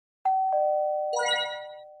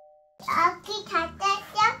아기 다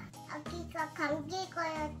땄어? 아기가 감기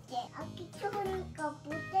걸렸지. 아기 추우니까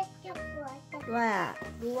못했을 것 같아.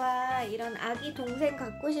 로아 이런 아기 동생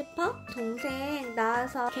갖고 싶어? 동생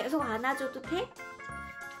낳아서 계속 안아줘도 돼?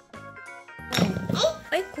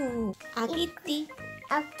 아이고 아기띠.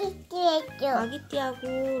 아기띠 해줘. 아기띠하고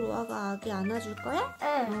로아가 아기 안아줄 거야?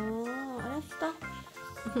 응. 알았어.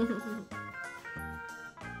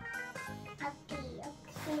 아기 여기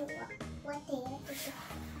어때요?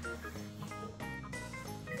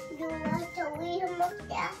 누가 저기로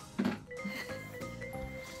먹자.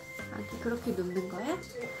 아기 그렇게 눕는 거야?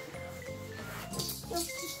 여기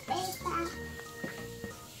빼봐.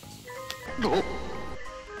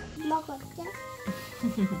 먹었죠?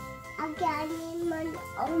 아기 아니면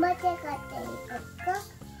엄마 댁 가자 이거까?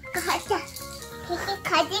 가자. 되게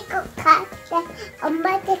가지고 가자.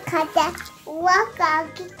 엄마 댁 가자. 우아가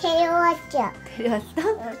아기 데려왔죠? 데려왔어?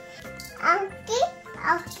 아기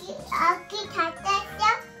다 땄어?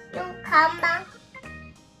 요 가방.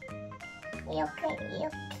 이렇게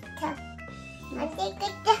자. 안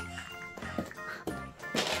되겠다.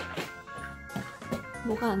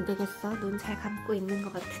 뭐가 안 되겠어? 눈 잘 감고 있는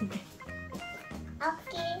것 같은데.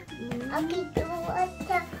 아기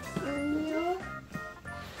누웠어.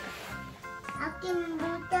 아기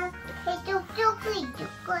모자 해줘 쪼고 있을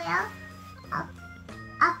거야.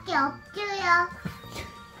 아기 없어요.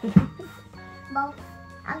 뭐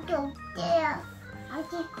아기 없어요.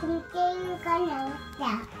 아기 궁뎅이가 나왔다.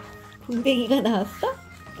 궁뎅이가 나왔어?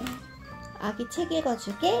 아기 책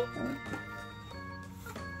읽어주게?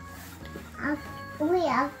 우리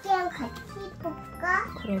아기랑 같이 볼까?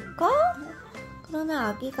 그럴까? 그러면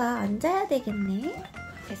아기가 앉아야 되겠네.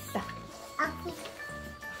 됐어. 아기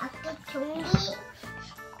종이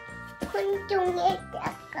큰 종이에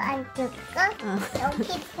약간 앉을까? 여기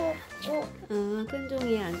보고 큰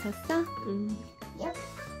종이에 앉았어?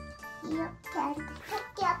 이렇게 앉아.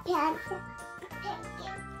 토끼 앞에 앉아.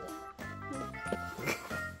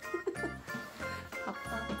 아빠.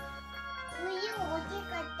 우유 어디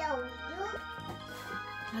갔다 우유?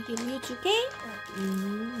 아기 우유 주게? 아기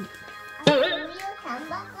우유 다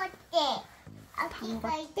먹었대. 아기가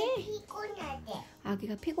먹었대? 이제 피곤하대.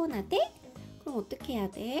 아기가 피곤하대? 그럼 어떻게 해야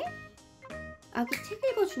돼? 아기 책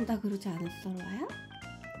읽어준다 그러지 않았어, 로아야?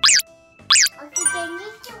 아기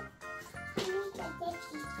재밌어.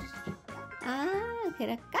 아,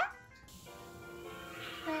 그럴까?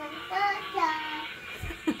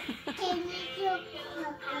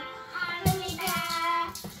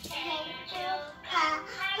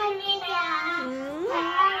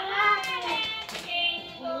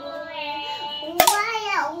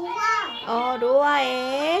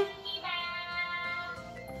 로아의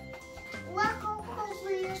우와 코코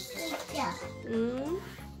부를 수 있죠.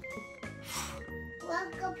 우와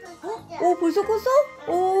코코 오, 벌써 컸어?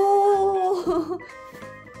 오.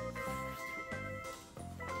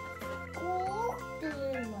 꼭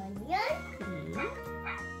들으면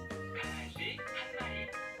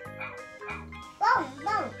뻥뻥.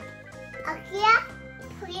 아기야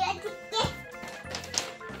보여줄게.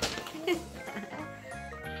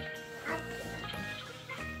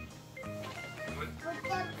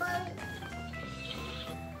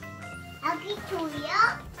 아기 졸려?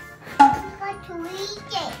 아기가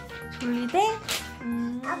졸리지? 졸리대?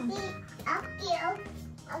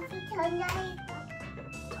 아기 전화해봐.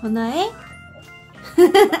 전화해?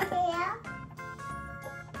 여보세요?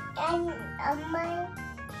 난 엄마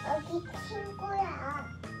아기 친구야.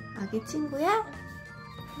 아기 친구야?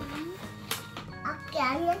 아기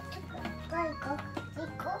안녕 축하 이거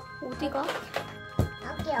가지고. 어디가?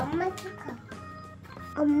 아기 엄마 축하.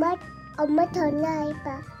 엄마 전화해봐.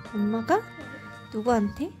 엄마가?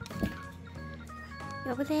 누구한테?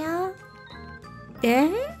 여보세요?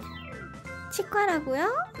 네?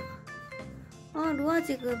 치과라고요? 로아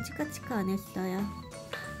지금 치카치카 안 했어요.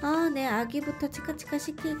 네, 아기부터 치카치카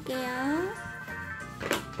시킬게요.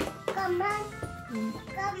 잠깐만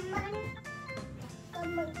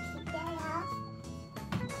기다려.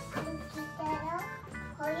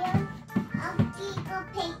 과연 아기가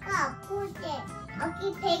배가 아프대.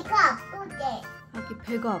 아기 배가 아프대. 아기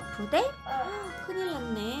배가 아프대? 큰일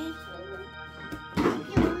났네.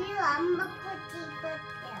 아기 우유 안 먹고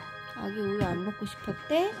싶었대. 아기 우유 안 먹고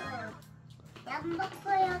싶었대? 안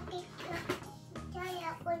먹고 여기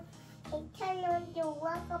괜찮냐고 괜찮은데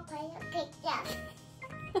우아가 봐야겠다.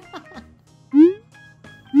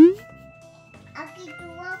 아기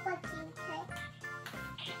누워봐 진짜.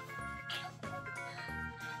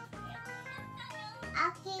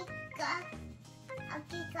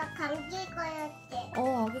 아기가 감기 걸렸대.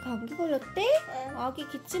 아기 감기 걸렸대? 응. 아기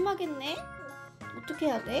기침하겠네? 어떻게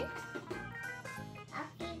해야 돼?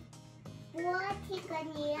 뭐할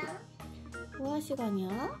시간이야? 뭐 할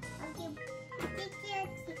시간이야? 여기 띠띠할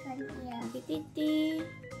시간이야. 여기 띠띠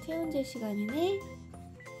체온제 시간이네.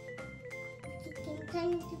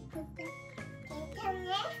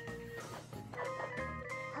 괜찮네?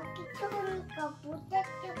 여기 추우니까 모자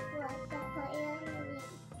쓰고 와서 버려놓으려.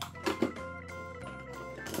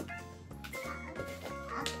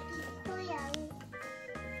 아기 고양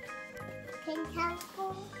괜찮고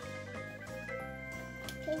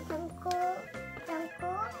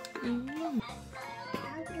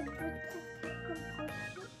아기 모자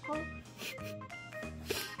쓰고 버리고.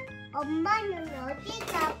 엄마는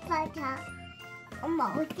어디가 아파서?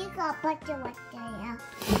 엄마 어디가 아파서 왔어요?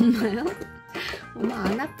 엄마요? 엄마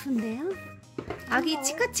안 아픈데요? 아기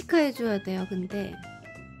치카치카 해줘야 돼요. 근데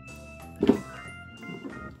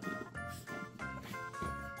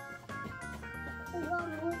이거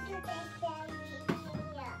모두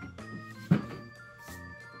대장이야.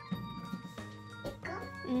 이거?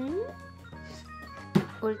 응?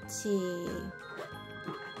 옳지.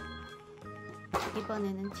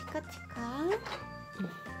 이번에는 치카치카.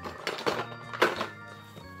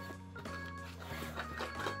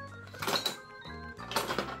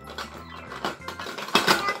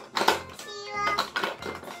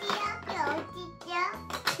 치약이 어디죠?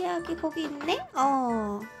 치약이 거기 있네?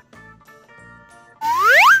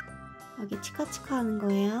 여기 치카치카 하는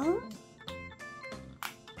거예요.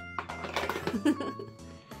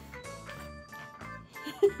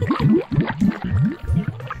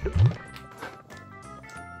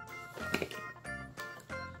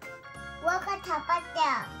 뭐가 잡았죠?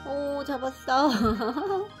 오, 잡았어.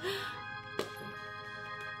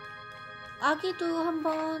 아기도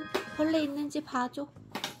한번 벌레 있는지 봐줘.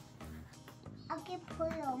 여기 벌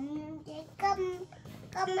없는데 까만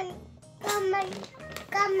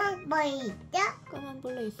벌 있죠? 까만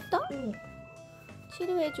벌레 있어? 응.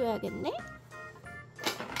 치료해줘야겠네?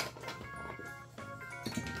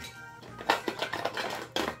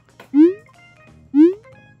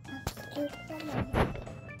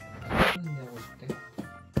 하고 싶대?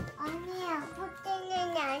 아니야,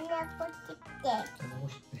 호텔은 안 하고 싶대. 안 하고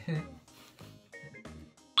싶대?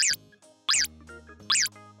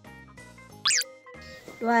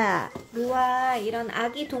 루아 이런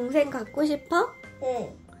아기 동생 갖고 싶어?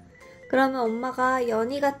 응. 그러면 엄마가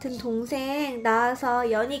연희 같은 동생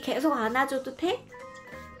낳아서 연희 계속 안아줘도 돼?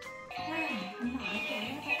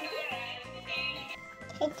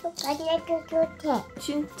 계속 안아줘도 돼.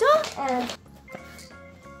 진짜? 응.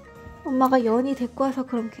 엄마가 연희 데리고 와서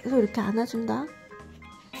그럼 계속 이렇게 안아준다.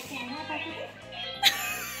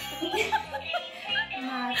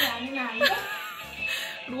 엄마 아직 안으면 안 돼?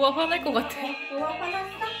 루아 화날 것 같아. 루아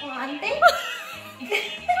화났어? 안 돼?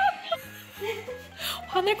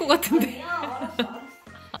 화낼 것 같은데. 알았어.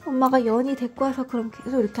 엄마가 연희 데리고 와서 그럼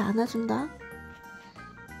계속 이렇게 안아준다.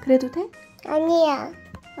 그래도 돼? 아니야.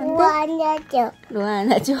 안 루아 안아줘. 루아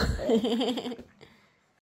안아줘.